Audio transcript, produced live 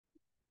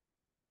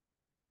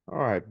All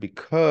right,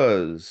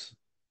 because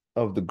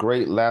of the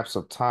great lapse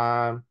of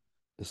time,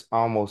 it's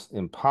almost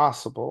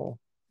impossible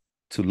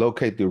to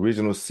locate the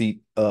original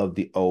seat of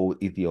the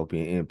old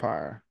Ethiopian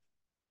Empire.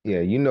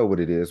 Yeah, you know what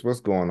it is. What's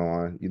going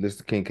on? You listen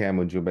to King Cam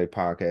and Ujumbe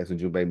podcast, and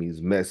Ujumbe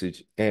means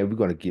message, and we're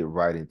going to get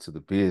right into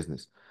the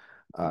business.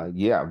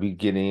 Yeah, we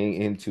getting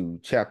into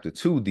chapter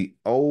two, the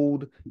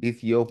old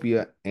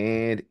Ethiopia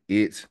and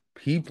its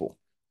people.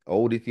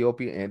 Old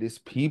Ethiopia and its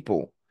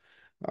people.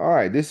 All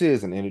right, this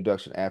is an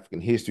introduction to African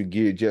history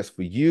geared just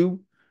for you,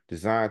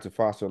 designed to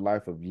foster a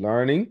life of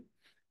learning.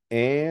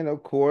 And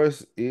of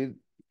course, it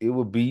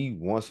will be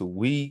once a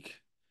week.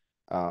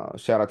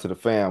 Shout out to the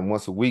fam.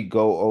 Once a week,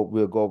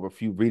 we'll go over a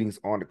few readings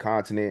on the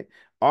continent.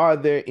 Are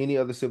there any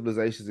other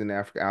civilizations in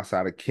Africa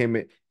outside of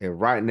Kemet? And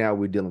right now,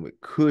 we're dealing with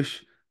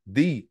Kush,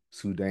 the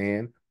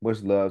Sudan.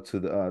 Much love to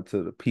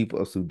the people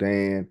of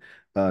Sudan,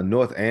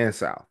 north and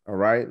south. All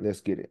right,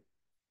 let's get it.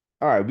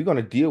 All right, we're going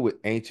to deal with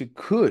ancient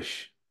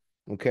Kush.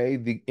 Okay,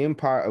 the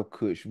Empire of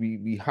Kush.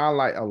 We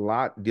highlight a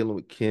lot dealing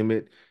with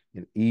Kemet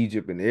and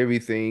Egypt and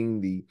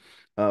everything, the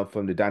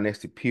from the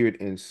dynastic period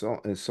and so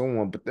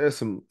on. But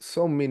there's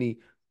so many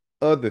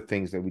other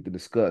things that we can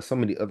discuss, so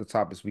many other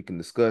topics we can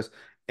discuss.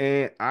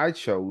 And I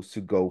chose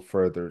to go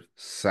further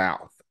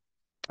south.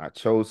 I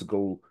chose to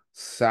go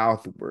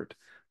southward,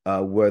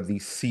 where the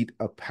seat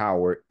of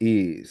power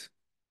is.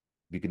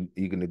 You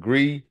can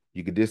agree,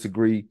 you can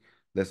disagree,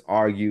 let's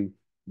argue,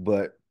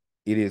 but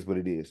it is what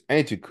it is.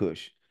 Ancient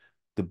Kush.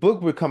 The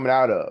book we're coming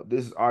out of,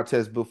 this is our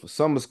textbook for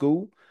summer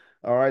school.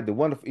 All right, The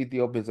Wonderful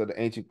Ethiopians of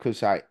the Ancient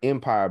Cushite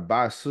Empire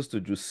by Sister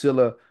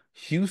Drusilla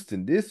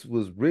Houston. This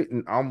was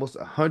written almost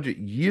 100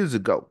 years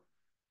ago.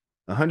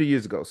 100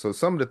 years ago. So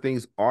some of the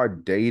things are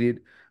dated,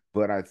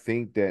 but I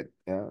think that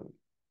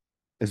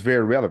it's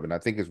very relevant. I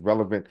think it's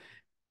relevant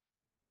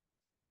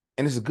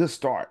and it's a good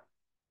start.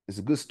 It's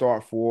a good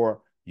start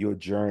for your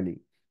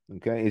journey.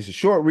 Okay. It's a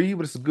short read,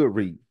 but it's a good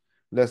read.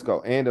 Let's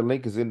go. And the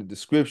link is in the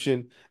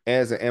description.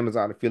 As an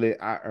Amazon affiliate,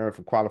 I earn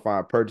from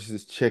qualifying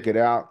purchases. Check it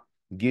out.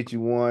 Get you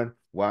one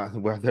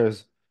while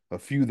there's a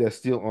few that's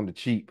still on the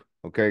cheap.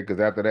 Okay. Because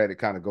after that, it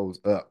kind of goes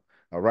up.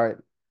 All right.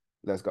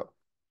 Let's go.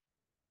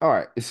 All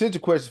right. Essential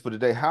questions for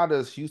today. How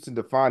does Houston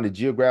define the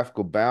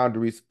geographical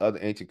boundaries of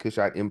the ancient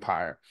Kushite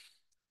Empire?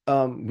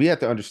 We have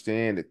to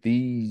understand that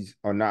these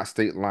are not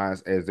state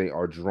lines as they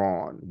are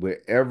drawn.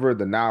 Wherever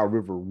the Nile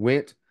River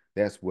went,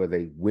 that's where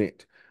they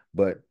went.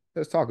 But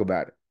let's talk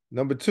about it.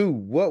 Number two,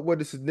 what were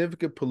the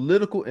significant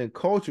political and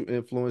cultural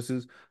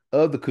influences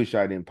of the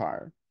Kushite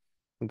Empire?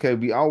 Okay,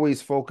 we always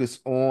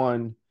focus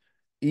on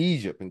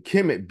Egypt and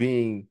Kemet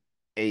being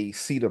a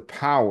seat of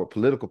power,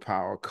 political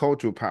power,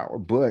 cultural power,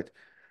 but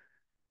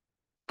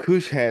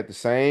Kush had the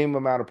same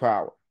amount of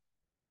power.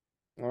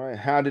 All right,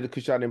 how did the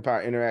Kushite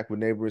Empire interact with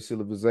neighboring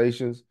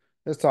civilizations?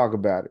 Let's talk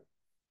about it.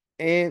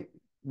 And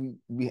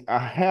I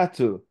had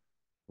to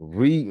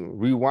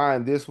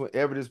rewind this one.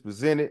 Evidence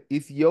presented.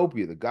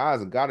 Ethiopia, the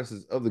gods and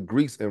goddesses of the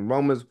Greeks and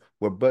Romans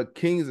were but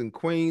kings and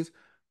queens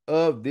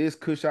of this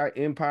Kushite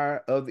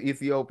empire of the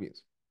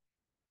Ethiopians.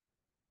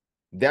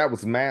 That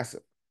was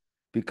massive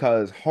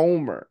because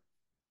Homer,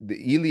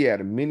 the Iliad,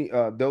 and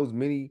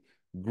many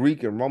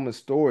Greek and Roman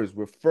stories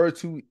refer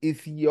to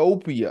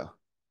Ethiopia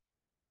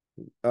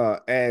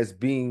as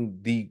being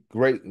the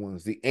great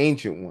ones, the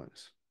ancient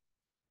ones.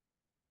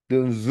 The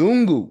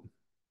Zungu,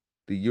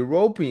 the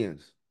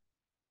Europeans,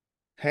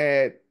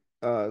 had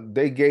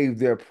they gave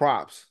their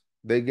props,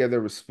 they gave their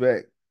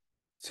respect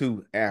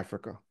to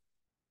Africa.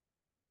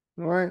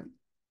 All right.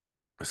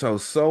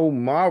 So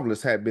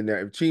marvelous had been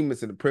their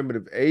achievements in the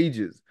primitive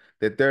ages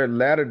that in their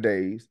latter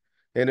days,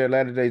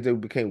 they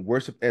became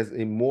worshipped as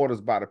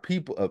immortals by the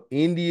people of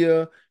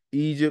India,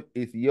 Egypt,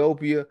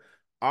 Ethiopia.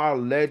 Our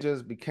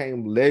legends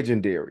became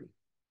legendary.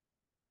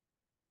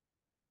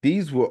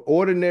 These were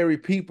ordinary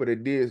people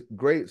that did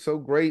so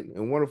great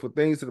and wonderful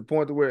things to the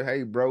point to where,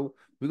 hey, bro,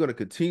 we're going to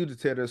continue to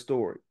tell their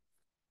story.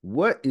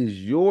 What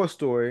is your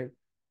story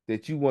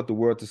that you want the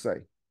world to say,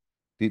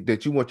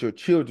 that you want your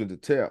children to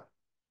tell?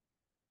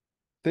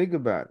 Think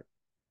about it.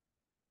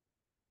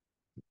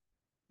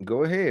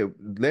 Go ahead.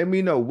 Let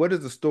me know. What is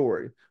the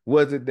story?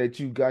 Was it that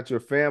you got your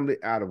family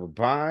out of a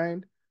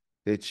bind?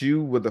 That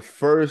you were the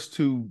first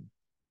to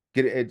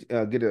get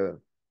a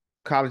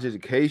college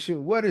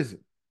education? What is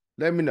it?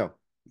 Let me know.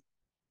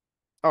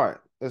 All right,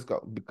 let's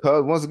go.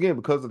 Because once again,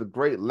 because of the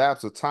great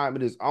lapse of time,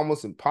 it is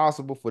almost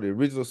impossible for the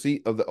original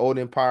seat of the old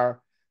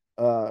empire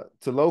to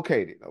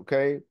locate it.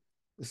 Okay,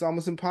 it's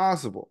almost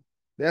impossible.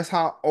 That's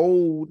how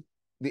old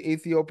the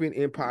Ethiopian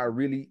empire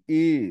really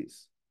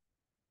is.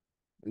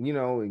 You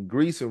know, in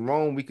Greece and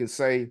Rome, we can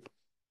say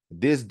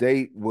this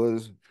date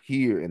was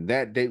here and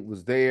that date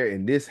was there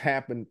and this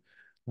happened.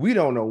 We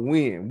don't know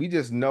when. We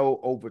just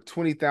know over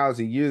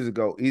 20,000 years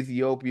ago,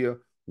 Ethiopia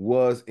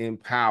was in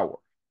power.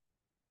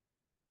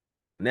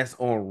 And that's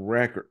on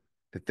record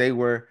that they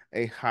were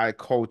a high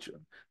culture,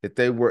 that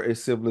they were a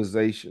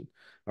civilization.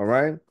 All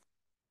right,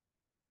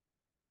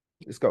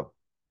 let's go.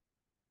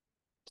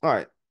 All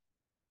right,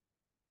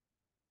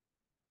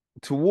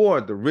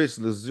 toward the rich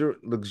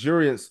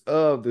luxuriance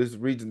of this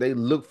region. They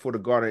looked for the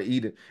Garden of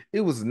Eden.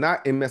 It was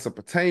not in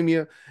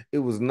Mesopotamia. It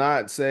was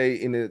not, say,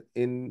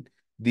 in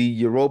the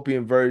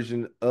European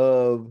version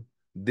of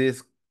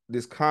this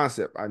this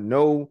concept. I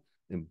know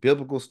in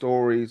biblical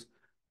stories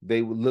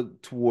they would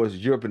look towards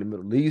Europe and the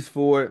Middle East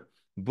for it,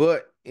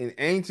 but in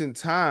ancient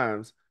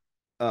times,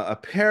 a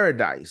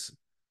paradise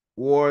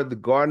or the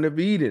Garden of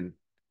Eden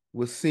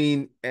was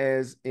seen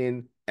as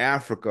in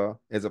Africa,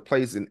 as a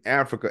place in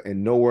Africa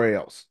and nowhere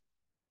else.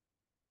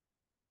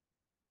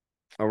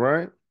 All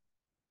right.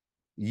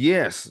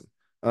 Yes.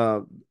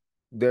 Uh,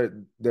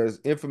 there's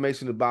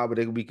information in the Bible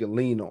that we can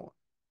lean on.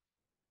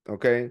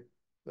 Okay.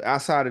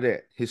 Outside of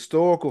that,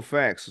 historical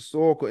facts,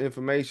 historical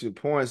information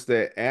points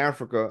that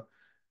Africa,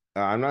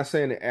 I'm not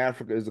saying that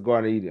Africa is the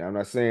Garden of Eden. I'm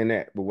not saying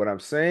that. But what I'm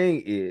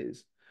saying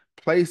is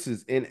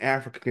places in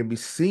Africa can be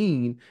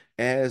seen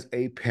as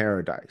a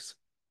paradise.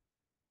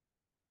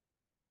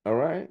 All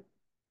right.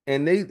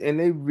 And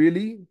they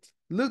really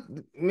look,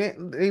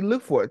 man, they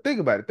look for it.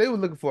 Think about it. They were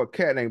looking for a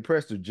cat named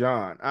Prester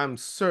John. I'm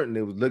certain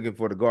they was looking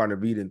for the Garden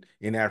of Eden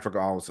in Africa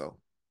also.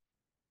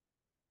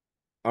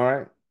 All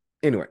right.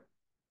 Anyway,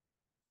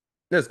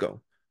 let's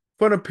go.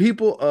 For the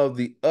people of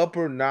the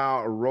Upper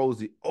Nile arose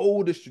the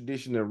oldest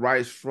tradition and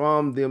rites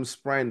from them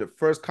sprang the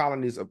first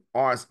colonies of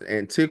arts and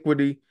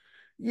antiquity.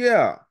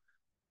 Yeah,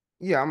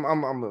 yeah, I'm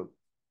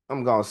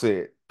gonna say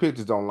it.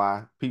 Pictures don't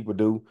lie. People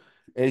do.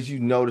 As you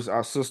notice,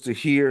 our sister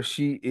here,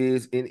 she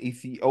is in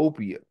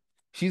Ethiopia.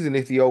 She's in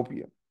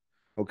Ethiopia.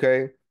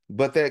 Okay,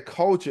 but that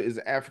culture is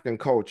African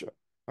culture.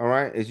 All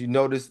right, as you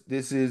notice,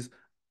 this is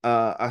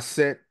a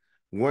set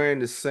wearing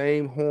the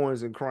same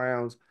horns and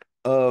crowns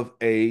of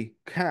a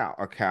cow.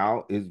 A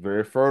cow is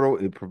very fertile.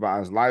 It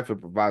provides life.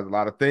 It provides a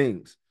lot of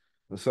things.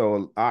 And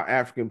so our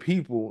African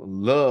people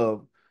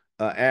love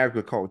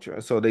agriculture,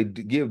 and so they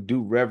give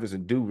due reverence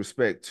and due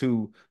respect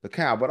to the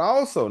cow. But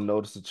also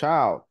notice the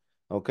child.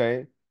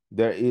 Okay,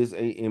 there is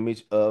a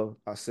image of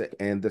a set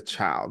and the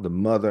child, the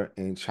mother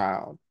and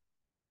child.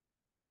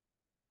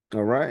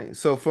 All right.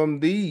 So from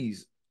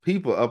these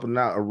people up and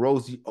out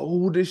arose the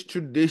oldest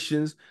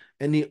traditions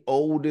and the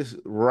oldest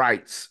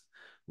rites,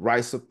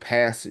 rites of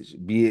passage,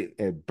 be it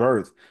at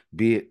birth,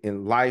 be it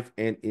in life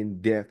and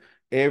in death.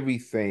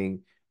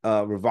 Everything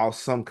revolves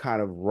some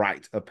kind of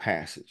rite of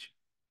passage,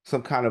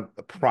 some kind of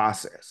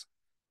process.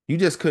 You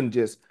just couldn't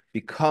just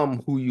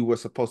become who you were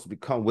supposed to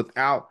become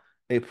without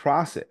a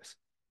process.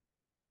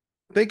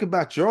 Think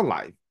about your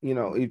life.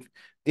 If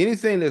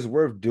anything that's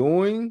worth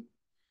doing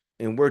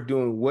and we're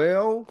doing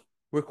well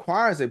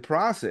requires a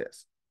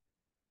process.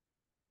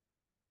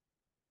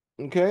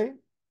 Okay.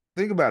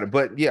 Think about it.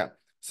 But yeah,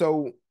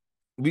 so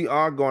we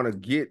are going to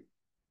get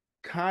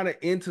kind of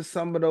into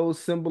some of those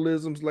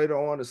symbolisms later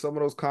on and some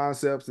of those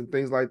concepts and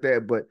things like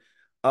that. But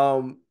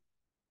um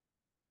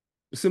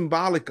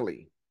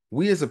symbolically,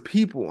 we as a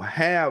people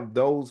have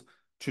those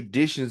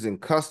traditions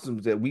and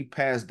customs that we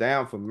pass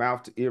down from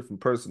mouth to ear, from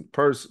person to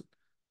person.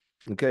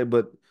 Okay,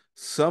 but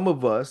some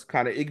of us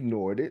kind of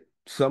ignored it.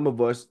 Some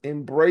of us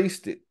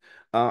embraced it.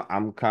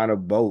 I'm kind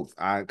of both.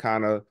 I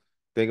kind of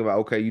think about,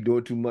 okay, you're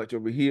doing too much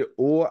over here,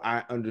 or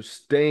I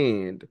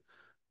understand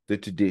the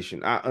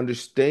tradition. I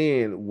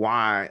understand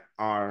why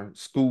our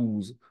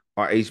schools,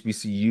 our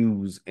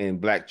HBCUs,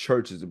 and black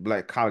churches and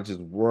black colleges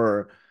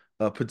were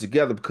put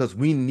together because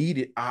we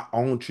needed our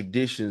own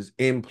traditions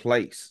in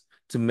place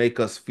to make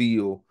us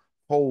feel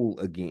whole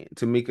again,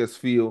 to make us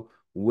feel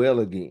well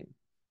again.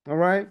 All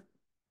right.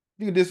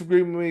 You can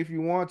disagree with me if you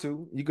want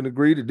to. You can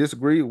agree to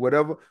disagree or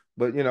whatever.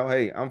 But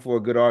hey, I'm for a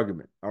good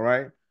argument. All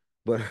right.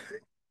 But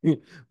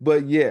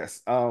but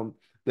yes, the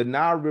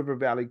Nile River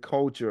Valley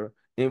culture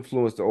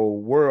influenced the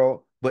old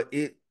world, but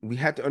we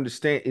have to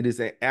understand it is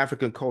an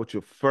African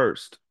culture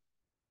first.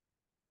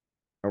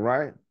 All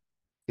right.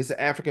 It's an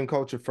African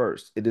culture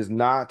first. It is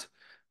not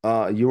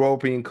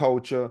European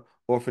culture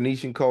or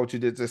Phoenician culture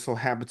that just so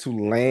happened to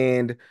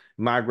land,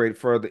 migrate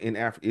further in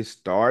Africa. It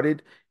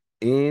started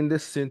in the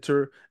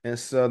center and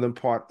southern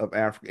part of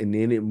Africa, and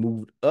then it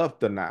moved up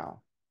the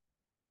Nile.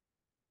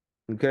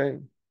 Okay.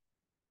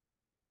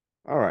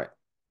 All right.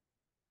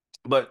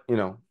 But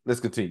let's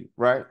continue,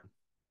 right?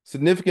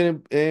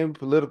 Significant in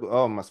political.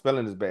 Oh, my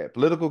spelling is bad.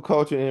 Political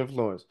culture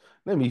influence.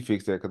 Let me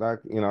fix that because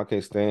I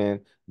can't stand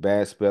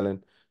bad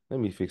spelling.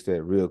 Let me fix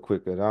that real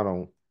quick because I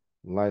don't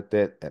like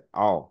that at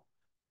all.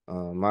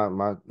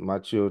 My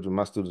children,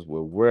 my students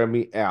will wear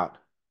me out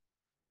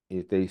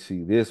if they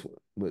see this one.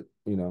 But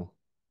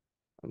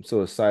I'm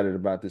so excited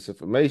about this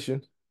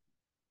information.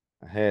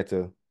 I had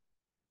to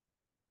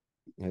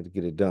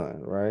get it done,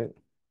 right?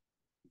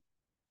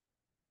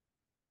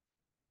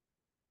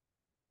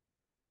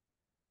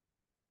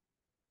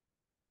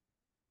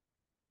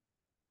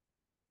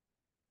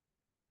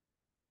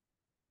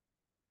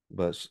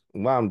 But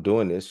while I'm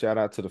doing this, shout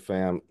out to the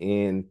fam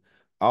in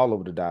all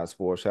over the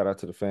diaspora. Shout out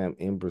to the fam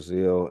in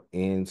Brazil,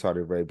 in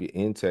Saudi Arabia,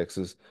 in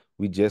Texas.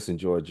 We just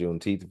enjoyed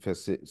Juneteenth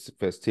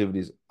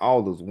festivities,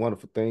 all those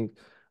wonderful things.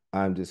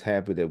 I'm just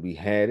happy that we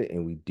had it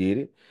and we did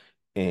it.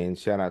 And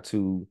shout out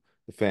to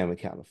the fam in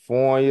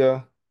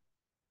California.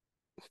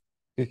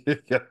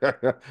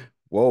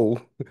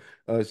 Whoa.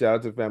 Shout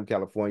out to fam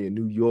California,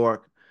 New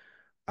York.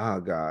 Oh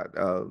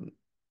God.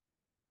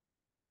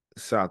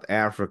 South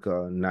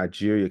Africa,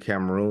 Nigeria,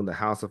 Cameroon, the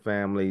Hausa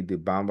family, the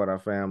Bambara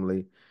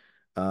family,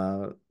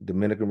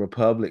 Dominican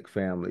Republic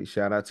family.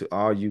 Shout out to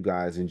all you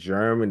guys in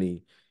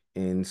Germany,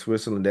 in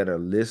Switzerland that are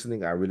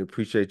listening. I really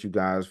appreciate you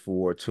guys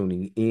for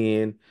tuning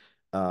in,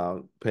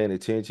 paying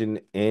attention,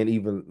 and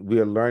even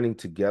we are learning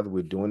together.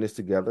 We're doing this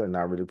together, and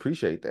I really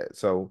appreciate that.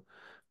 So,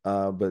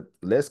 but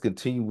let's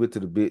continue with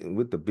the bit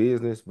with the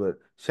business. But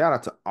shout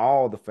out to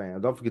all the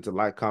fans. Don't forget to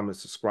like, comment,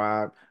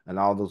 subscribe, and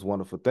all those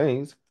wonderful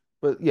things.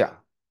 But yeah,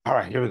 all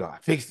right, here we go. I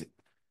fixed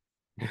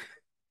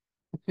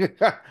it.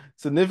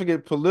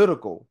 Significant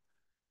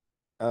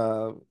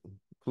uh,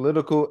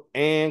 political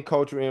and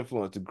cultural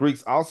influence. The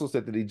Greeks also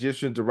said that the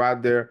Egyptians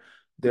derived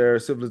their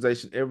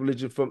civilization and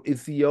religion from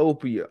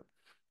Ethiopia.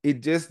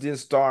 It just didn't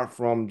start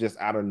from just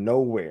out of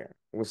nowhere.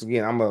 Once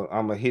again, I'm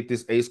gonna hit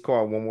this ace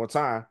card one more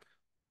time.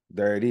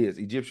 There it is.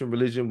 Egyptian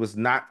religion was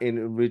not an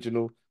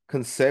original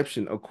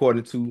conception,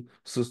 according to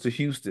Sister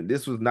Houston.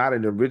 This was not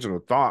an original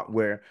thought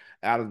where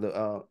out of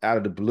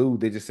the blue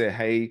they just said,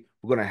 "Hey,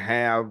 we're gonna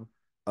have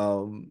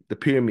the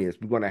pyramids.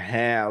 We're gonna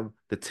have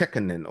the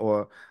Tekkanen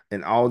or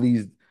and all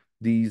these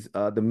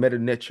the Meta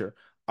Nature,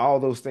 all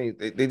those things.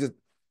 They just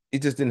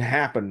it just didn't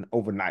happen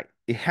overnight.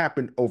 It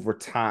happened over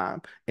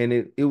time, and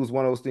it was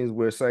one of those things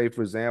where, say,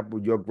 for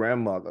example, your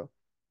grandmother,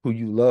 who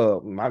you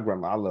love, my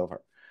grandma, I love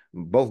her,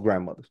 both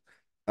grandmothers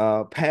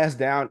pass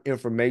down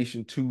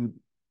information to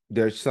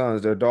their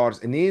sons, their daughters,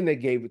 and then they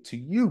gave it to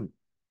you.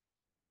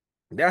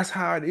 That's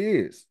how it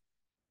is.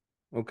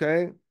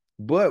 Okay.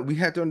 But we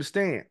have to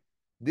understand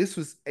this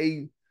was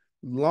a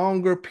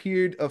longer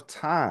period of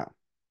time.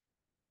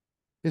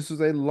 This was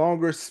a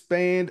longer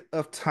span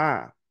of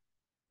time.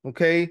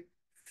 Okay.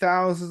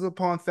 Thousands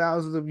upon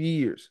thousands of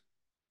years.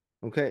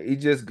 Okay. It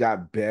just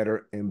got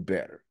better and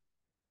better.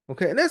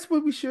 Okay. And that's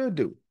what we should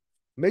do.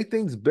 Make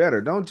things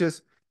better. Don't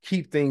just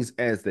keep things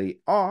as they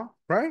are.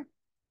 Right.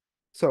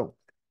 So,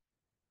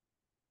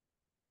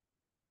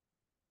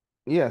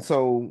 yeah.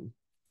 So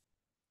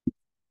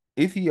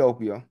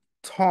Ethiopia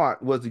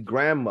taught was the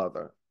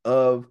grandmother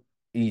of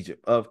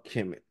Egypt, of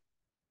Kemet.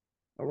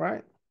 All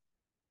right,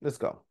 let's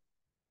go.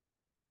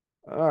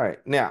 All right,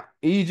 now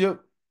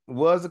Egypt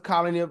was a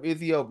colony of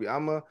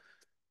Ethiopia.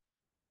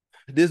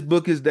 This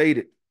book is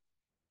dated.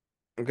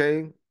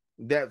 Okay,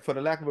 that for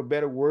the lack of a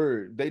better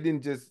word, they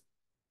didn't just,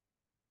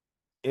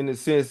 in a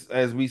sense,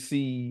 as we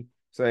see,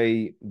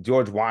 say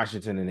George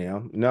Washington and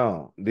them.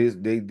 No, this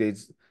they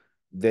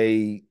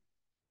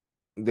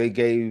they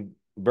gave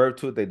birth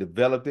to it. They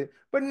developed it.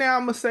 But now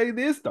I'm gonna say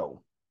this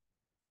though.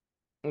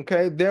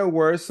 Okay, there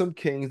were some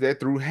kings that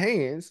threw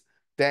hands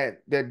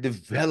that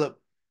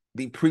developed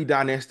the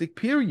pre-dynastic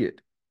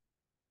period.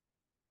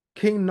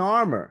 King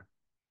Narmer,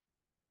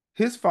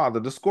 his father,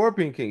 the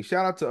Scorpion King.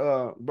 Shout out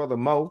to brother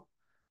Mo.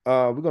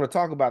 We're gonna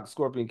talk about the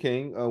Scorpion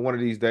King one of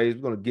these days.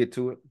 We're gonna get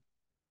to it.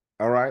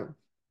 All right,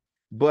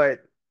 but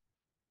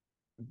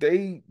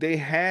they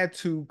had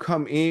to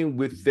come in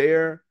with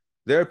their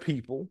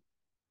people,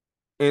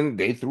 and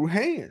they threw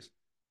hands.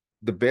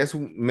 The best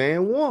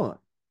man won.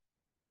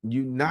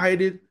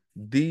 United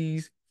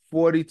these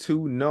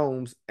 42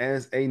 gnomes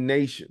as a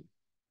nation.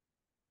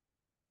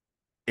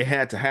 It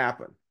had to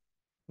happen.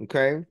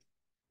 Okay.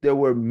 There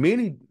were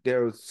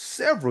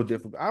several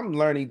different. I'm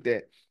learning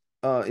that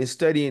in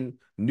studying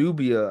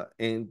Nubia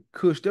and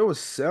Kush, there were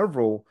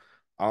several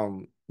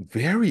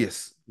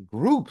various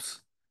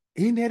groups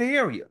in that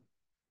area.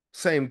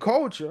 Same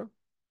culture,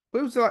 but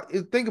it was like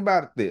think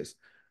about this.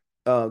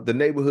 The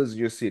neighborhoods of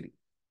your city.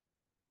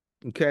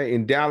 Okay.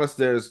 In Dallas,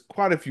 there's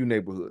quite a few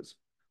neighborhoods,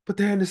 but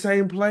they're in the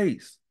same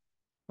place.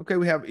 Okay,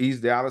 we have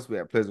East Dallas, we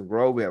have Pleasant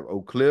Grove, we have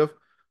Oak Cliff,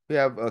 we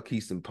have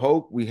Keystone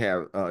Polk, we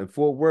have in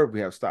Fort Worth, we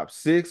have Stop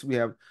Six, we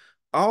have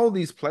all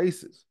these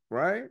places,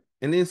 right?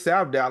 And then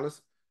South Dallas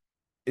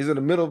is in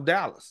the middle of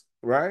Dallas,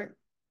 right?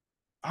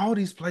 All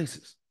these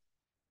places.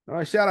 All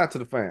right, shout out to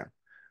the fam.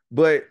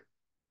 But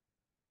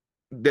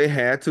they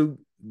had to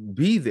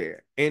be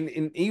there. And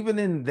even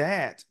in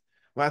that,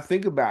 when I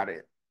think about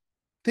it,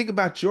 think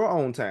about your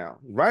own town.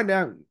 Right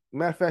now,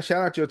 matter of fact,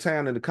 shout out your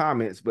town in the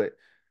comments, but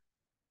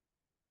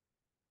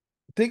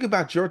think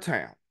about your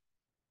town.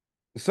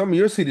 Some of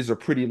your cities are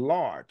pretty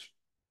large.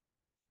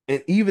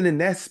 And even in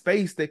that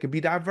space, they can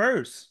be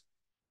diverse.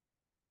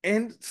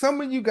 And some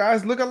of you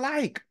guys look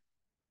alike,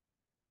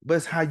 but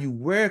it's how you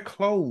wear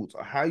clothes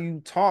or how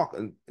you talk,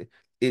 and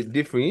it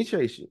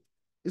differentiates you.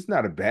 It's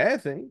not a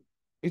bad thing.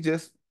 It's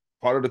just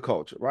part of the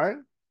culture, right?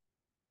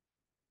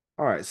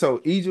 All right.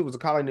 So Egypt was a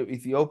colony of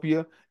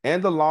Ethiopia,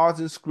 and the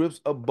laws and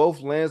scripts of both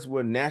lands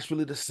were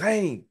naturally the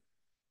same.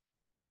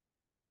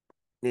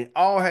 They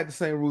all had the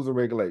same rules and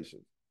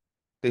regulations.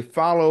 They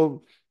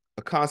followed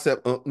a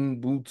concept of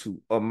Ubuntu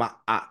or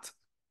Ma'at.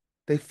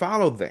 They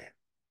followed that.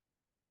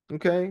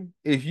 Okay.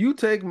 If you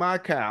take my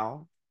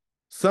cow,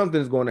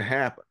 something's going to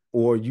happen,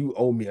 or you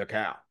owe me a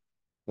cow,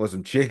 or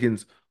some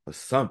chickens, or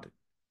something.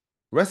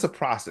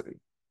 Reciprocity,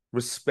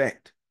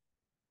 respect.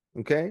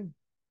 Okay.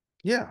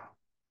 Yeah.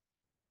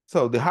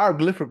 So the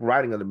hieroglyphic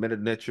writing of the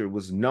Meta-Netcher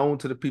was known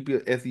to the people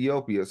of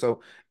Ethiopia.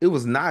 So it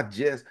was not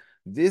just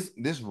this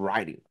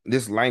writing,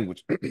 this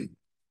language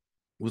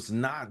was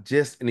not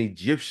just an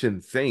Egyptian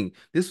thing.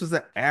 This was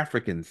an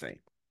African thing.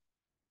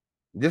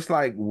 Just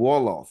like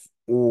Wolof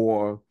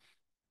or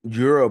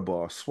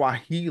Yoruba,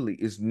 Swahili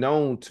is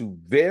known to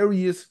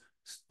various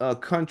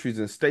countries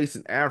and states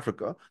in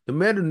Africa. The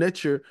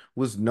Meta-Netcher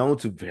was known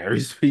to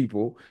various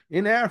people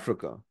in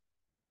Africa.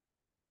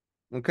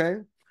 Okay.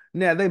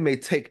 Now they may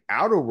take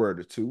out a word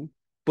or two,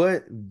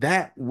 but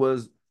that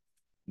was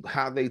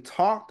how they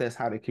talked. That's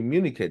how they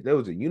communicate. There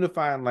was a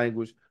unifying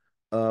language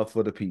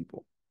for the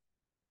people.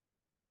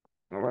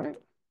 All right.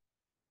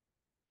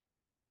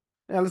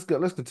 Now let's go.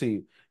 Let's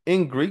continue.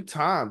 In Greek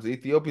times, the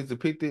Ethiopians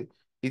depicted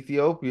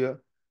Ethiopia.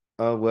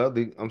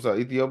 I'm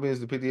sorry, Ethiopians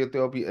depicted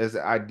Ethiopia as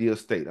an ideal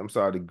state. I'm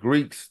sorry, the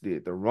Greeks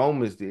did, the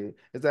Romans did,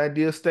 as an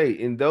ideal state.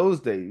 In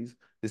those days,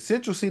 the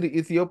central city of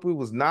Ethiopia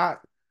was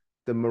not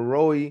the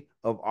Meroe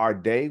of our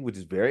day, which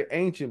is very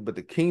ancient, but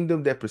the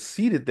kingdom that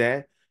preceded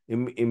that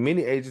in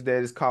many ages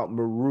that is called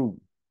Meru.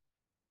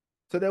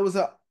 So there was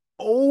an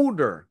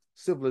older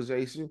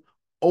civilization,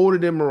 older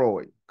than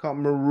Meroe, called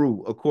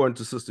Meru, according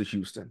to Sister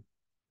Houston.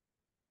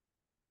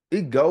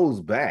 It goes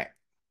back.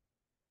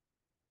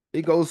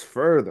 It goes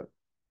further.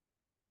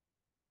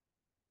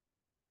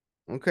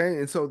 Okay.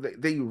 And so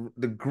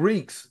the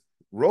Greeks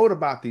wrote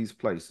about these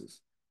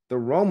places. The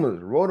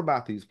Romans wrote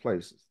about these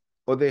places,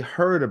 or they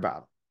heard about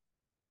them.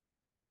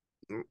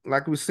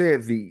 Like we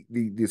said,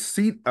 the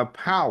seat of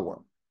power,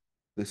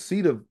 the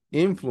seat of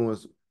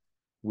influence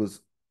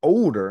was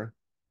older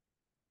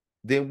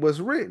than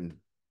was written,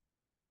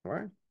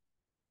 right? A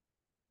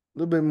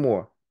little bit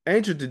more.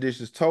 Ancient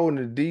traditions told in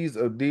the deeds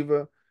of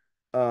Diva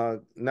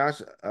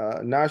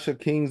Nasha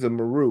kings of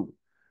Meru.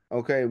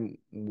 Okay,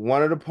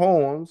 one of the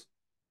poems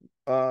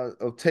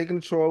of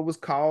taking Troy was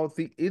called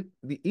the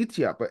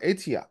Ethiop or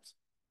Ethiops.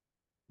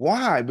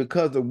 Why?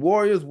 Because the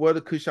warriors were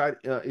the Cushite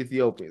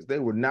Ethiopians. They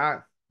were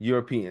not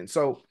Europeans.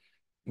 So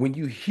when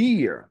you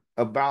hear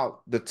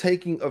about the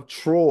taking of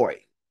Troy,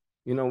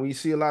 when you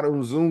see a lot of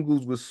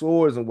Mzungus with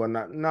swords and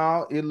whatnot,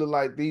 no, it looked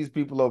like these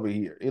people over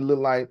here. It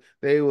looked like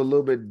they were a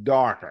little bit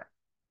darker,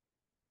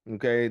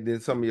 okay, than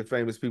some of your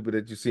famous people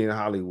that you see in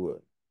Hollywood,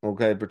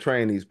 okay,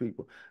 portraying these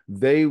people.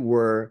 They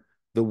were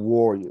the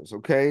warriors,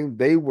 okay?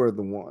 They were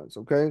the ones,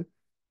 okay?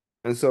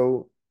 And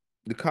so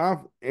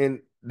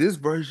in this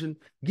version,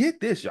 get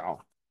this,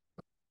 y'all.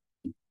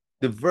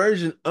 The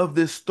version of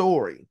this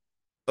story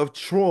of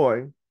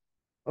Troy,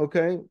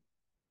 okay?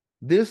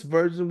 This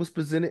version was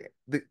presented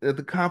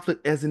the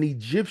conflict as an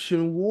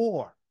Egyptian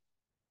war.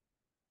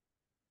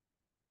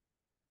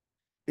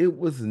 It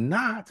was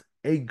not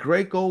a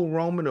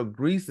Greco-Roman or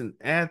Greece and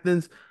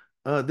Athens.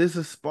 This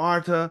is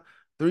Sparta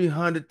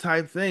 300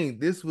 type thing.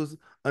 This was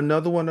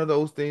another one of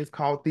those things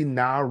called the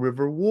Nile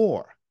River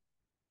War.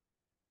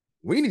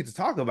 We need to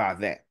talk about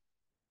that.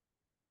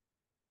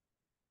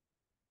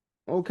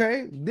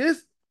 Okay,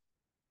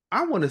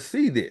 I want to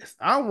see this.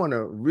 I want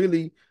to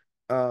really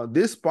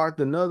this sparked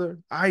another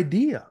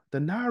idea, the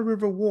Nile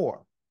River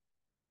War.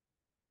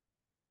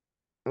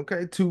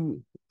 Okay,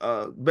 to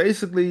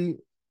basically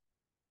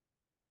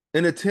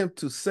an attempt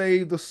to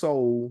save the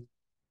soul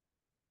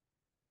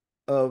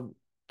of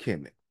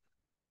Kemet.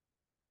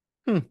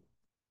 Hmm.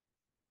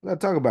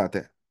 Let's talk about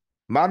that.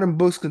 Modern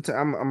books contain,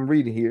 I'm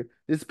reading here.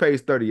 This is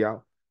page 30,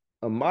 y'all.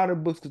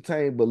 Modern books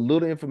contain but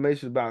little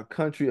information about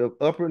country of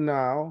Upper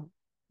Nile,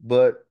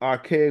 but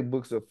archaic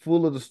books are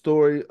full of the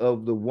story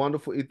of the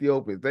wonderful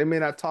Ethiopians. They may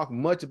not talk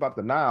much about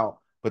the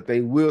Nile, but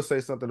they will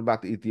say something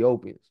about the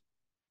Ethiopians.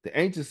 The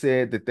ancients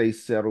said that they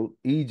settled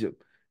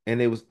Egypt and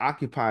they was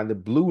occupying the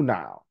Blue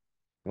Nile.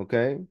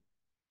 Okay.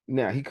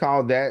 Now he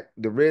called that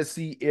the Red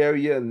Sea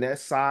area and that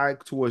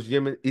side towards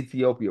Yemen,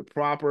 Ethiopia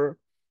proper.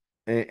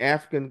 And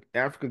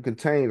Africa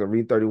contains, I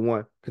read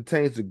 31,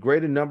 contains a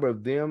greater number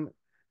of them,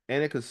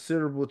 and a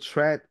considerable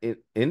tract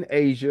in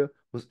Asia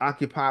was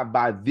occupied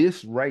by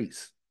this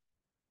race.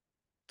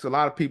 So a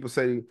lot of people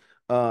say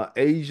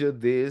Asia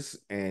this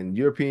and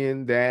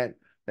European that.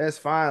 That's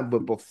fine.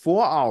 But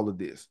before all of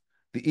this,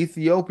 the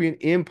Ethiopian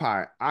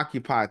Empire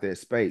occupied that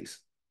space.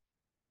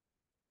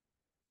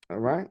 All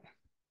right.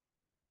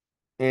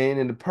 And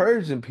in the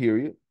Persian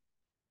period,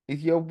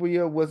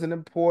 Ethiopia was an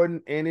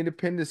important and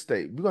independent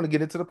state. We're going to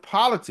get into the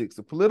politics,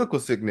 the political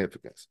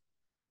significance.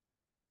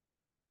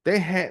 They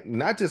had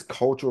not just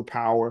cultural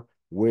power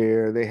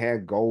where they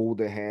had gold,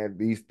 they had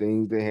these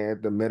things, they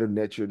had the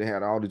Meta-Netcher, they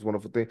had all these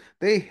wonderful things.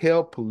 They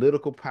held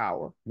political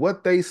power.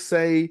 What they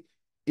say,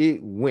 it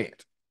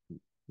went.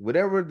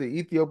 Whatever the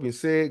Ethiopian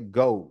said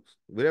goes.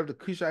 Whatever the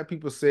Cushite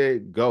people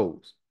said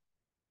goes.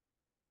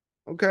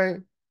 Okay.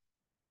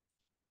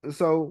 And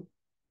so,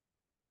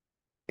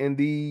 in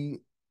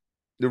the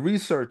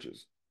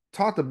researchers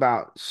talked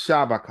about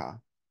Shabaka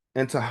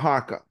and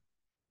Taharka,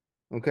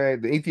 okay,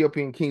 the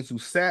Ethiopian kings who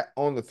sat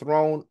on the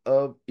throne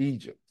of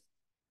Egypt.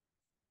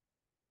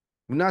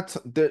 We're not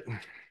that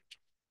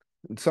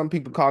some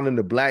people call them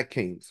the Black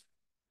Kings.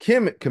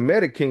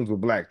 Kemetic kings were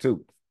black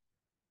too.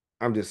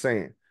 I'm just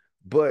saying.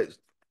 But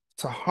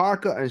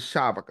Taharka and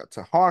Shabaka.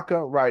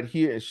 Taharka right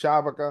here and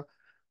Shabaka,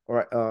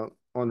 or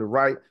on the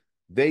right,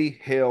 they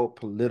held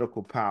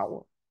political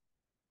power.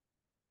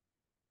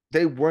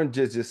 They weren't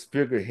just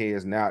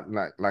figureheads now,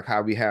 like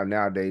how we have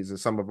nowadays, and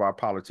some of our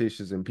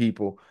politicians and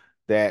people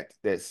that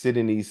sit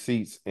in these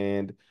seats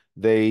and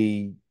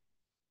they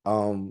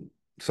um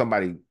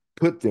somebody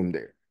put them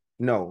there.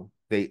 No,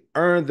 they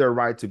earned their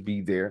right to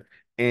be there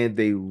and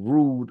they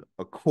ruled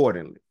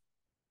accordingly.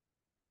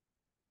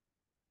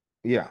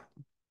 Yeah,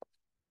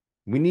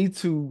 we need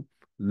to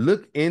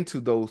look into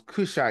those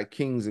Cushite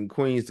kings and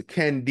queens, the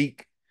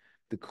Kandik,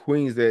 the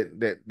queens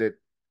that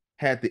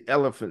had the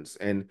elephants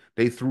and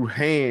they threw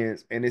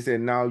hands and they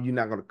said, "No, you're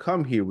not going to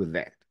come here with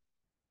that."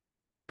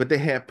 But they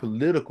had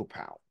political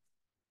power.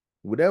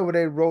 Whatever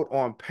they wrote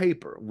on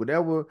paper,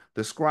 whatever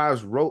the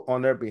scribes wrote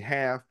on their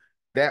behalf,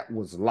 that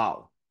was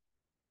law.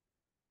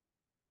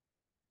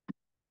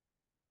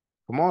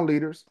 Come on,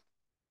 leaders.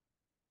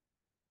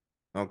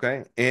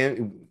 Okay.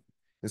 And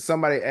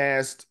somebody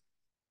asked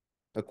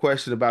a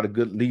question about a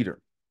good leader.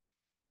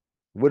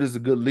 What is a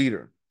good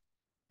leader?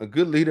 A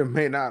good leader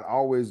may not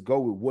always go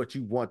with what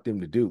you want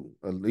them to do.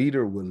 A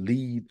leader will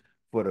lead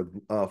for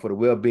the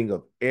well-being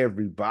of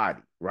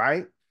everybody,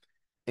 right?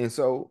 And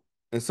so,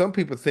 and some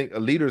people think a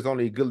leader is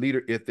only a good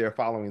leader if they're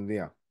following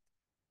them.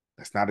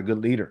 That's not a good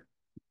leader.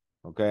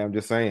 Okay, I'm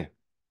just saying.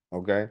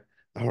 Okay,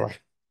 all right,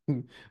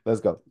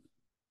 let's go.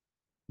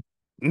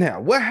 Now,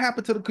 what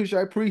happened to the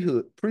Cushite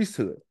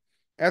priesthood?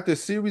 After a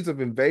series of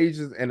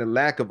invasions and a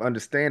lack of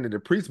understanding, the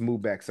priests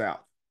moved back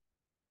south.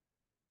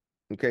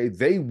 Okay,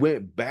 they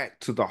went back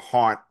to the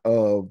heart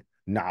of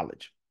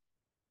knowledge.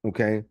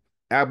 Okay,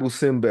 Abu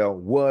Simbel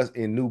was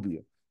in Nubia.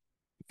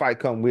 Fight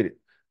come with it.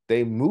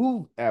 They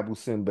moved Abu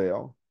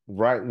Simbel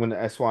right when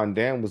the Aswan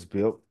Dam was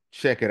built.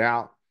 Check it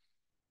out.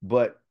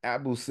 But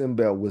Abu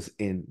Simbel was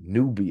in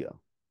Nubia.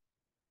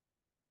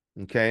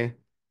 Okay,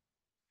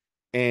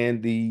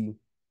 and the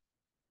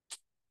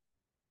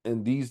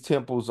and these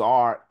temples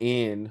are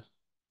in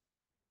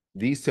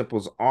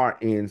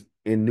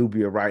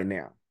Nubia right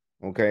now.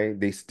 Okay,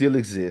 they still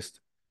exist,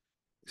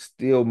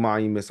 still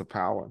monuments of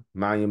power,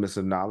 monuments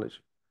of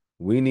knowledge.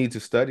 We need to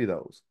study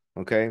those.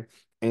 Okay,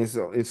 and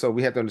so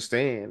we have to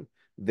understand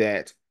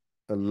that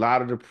a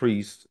lot of the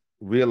priests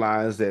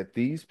realize that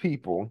these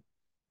people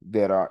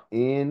that are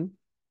in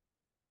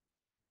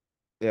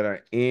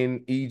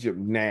Egypt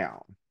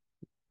now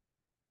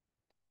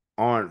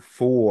aren't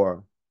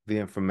for the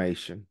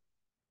information.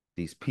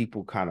 These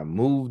people kind of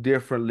move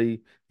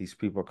differently. These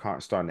people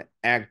are starting to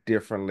act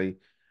differently.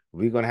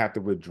 We're going to have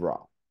to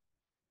withdraw.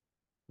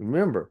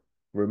 Remember,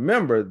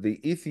 remember the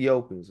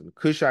Ethiopians and the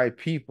Cushite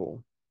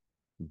people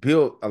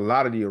built a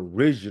lot of the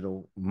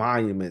original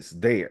monuments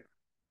there.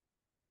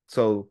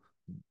 So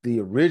the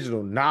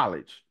original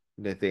knowledge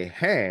that they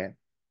had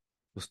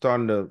was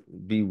starting to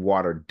be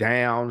watered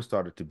down,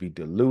 started to be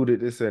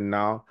diluted. They said,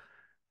 no,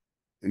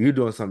 you're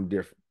doing something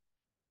different.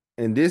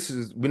 And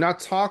we're not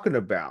talking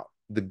about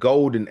the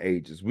golden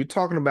ages. We're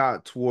talking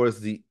about towards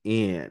the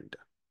end.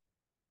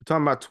 We're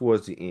talking about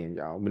towards the end,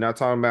 y'all. We're not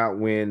talking about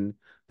when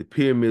the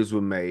pyramids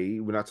were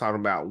made. We're not talking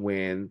about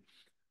when,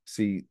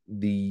 see,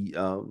 the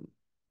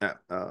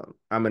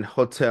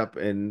Amenhotep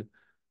and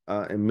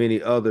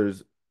many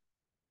others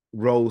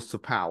rose to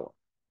power.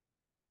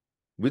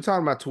 We're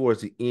talking about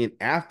towards the end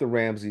after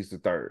Ramses the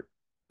Third,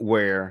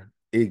 where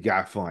it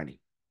got funny.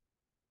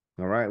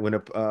 All right,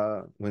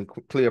 when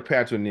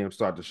Cleopatra and them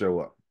start to show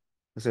up,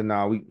 I said,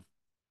 "No,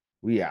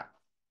 we out."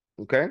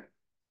 Okay,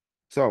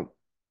 so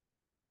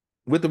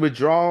with the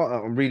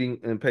withdrawal, I'm reading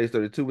in page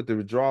 32, with the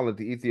withdrawal of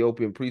the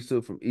Ethiopian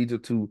priesthood from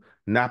Egypt to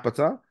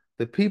Napata,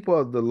 the people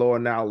of the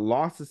Lord now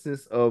lost the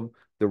sense of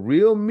the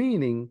real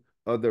meaning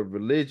of their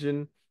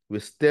religion,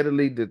 which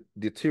steadily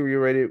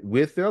deteriorated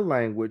with their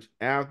language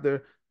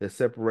after the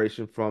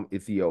separation from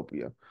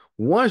Ethiopia.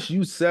 Once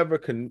you sever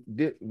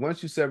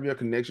your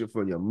connection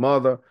from your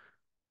mother,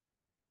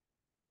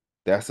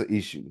 that's an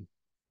issue.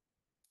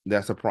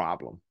 That's a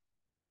problem.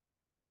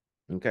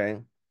 Okay.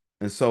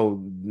 And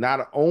so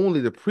not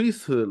only the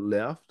priesthood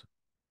left,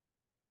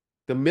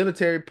 the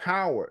military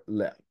power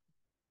left.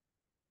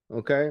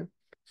 Okay.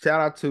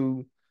 Shout out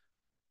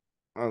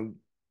um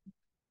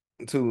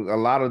to a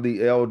lot of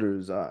the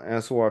elders,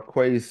 Ansar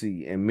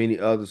Kwesi and many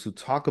others who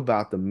talk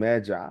about the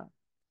Magi.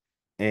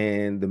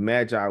 And the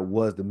Magi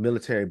was the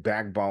military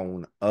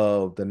backbone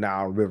of the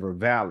Nile River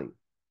Valley.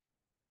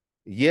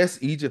 Yes,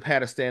 Egypt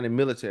had a standing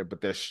military,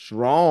 but their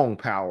strong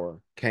power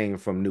came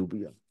from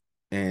Nubia.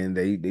 And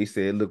they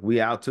said, look,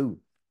 we out too.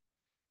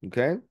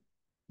 Okay.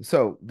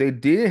 So they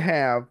did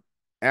have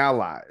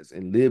allies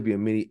in Libya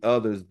and many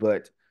others,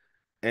 but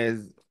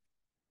as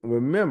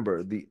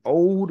remember, the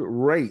old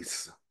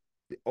race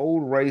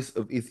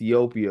of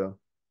Ethiopia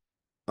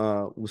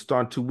was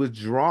starting to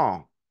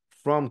withdraw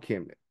from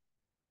Kemet.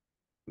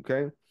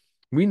 Okay.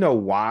 We know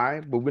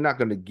why, but we're not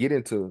going to get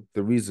into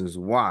the reasons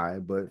why.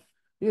 But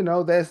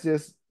that's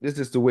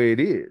just the way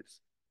it is.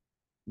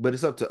 But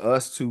it's up to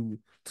us to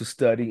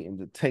study and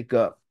to take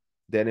up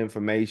that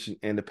information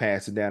and to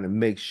pass it down and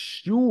make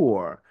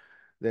sure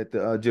that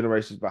the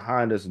generations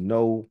behind us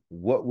know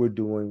what we're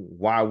doing,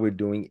 why we're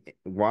doing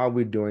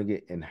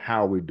it, and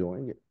how we're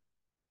doing it.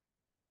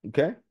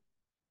 Okay,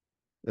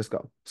 let's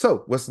go.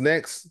 So what's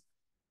next?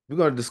 We're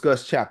going to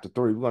discuss chapter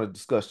 3. We're going to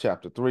discuss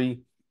chapter 3.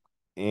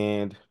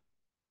 And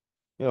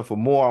for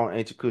more on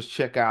Ancient Kush,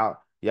 check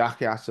out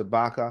Yahya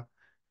Shabaka.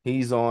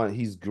 He's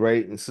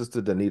great. And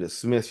Sister Danita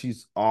Smith,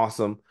 she's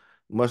awesome.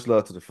 Much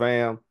love to the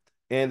fam.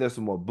 And there's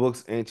some more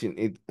books,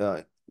 Ancient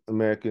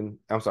African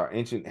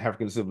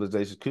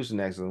Civilization, Christian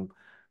Nationalism,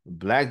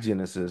 Black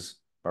Genesis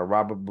by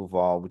Robert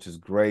Bauval, which is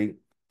great.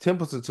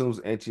 Temples and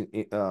Tombs, Ancient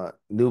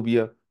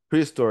Nubia,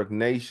 Prehistoric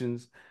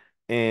Nations.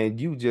 And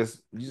you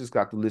just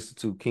got to listen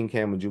to King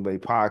Cam and Ujumbe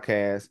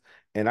podcast.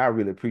 And I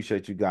really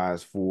appreciate you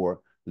guys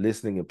for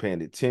listening and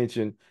paying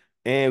attention.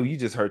 And you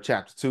just heard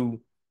chapter 2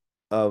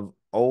 of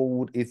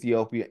Old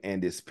Ethiopia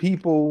and its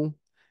people.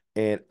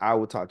 And I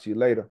will talk to you later.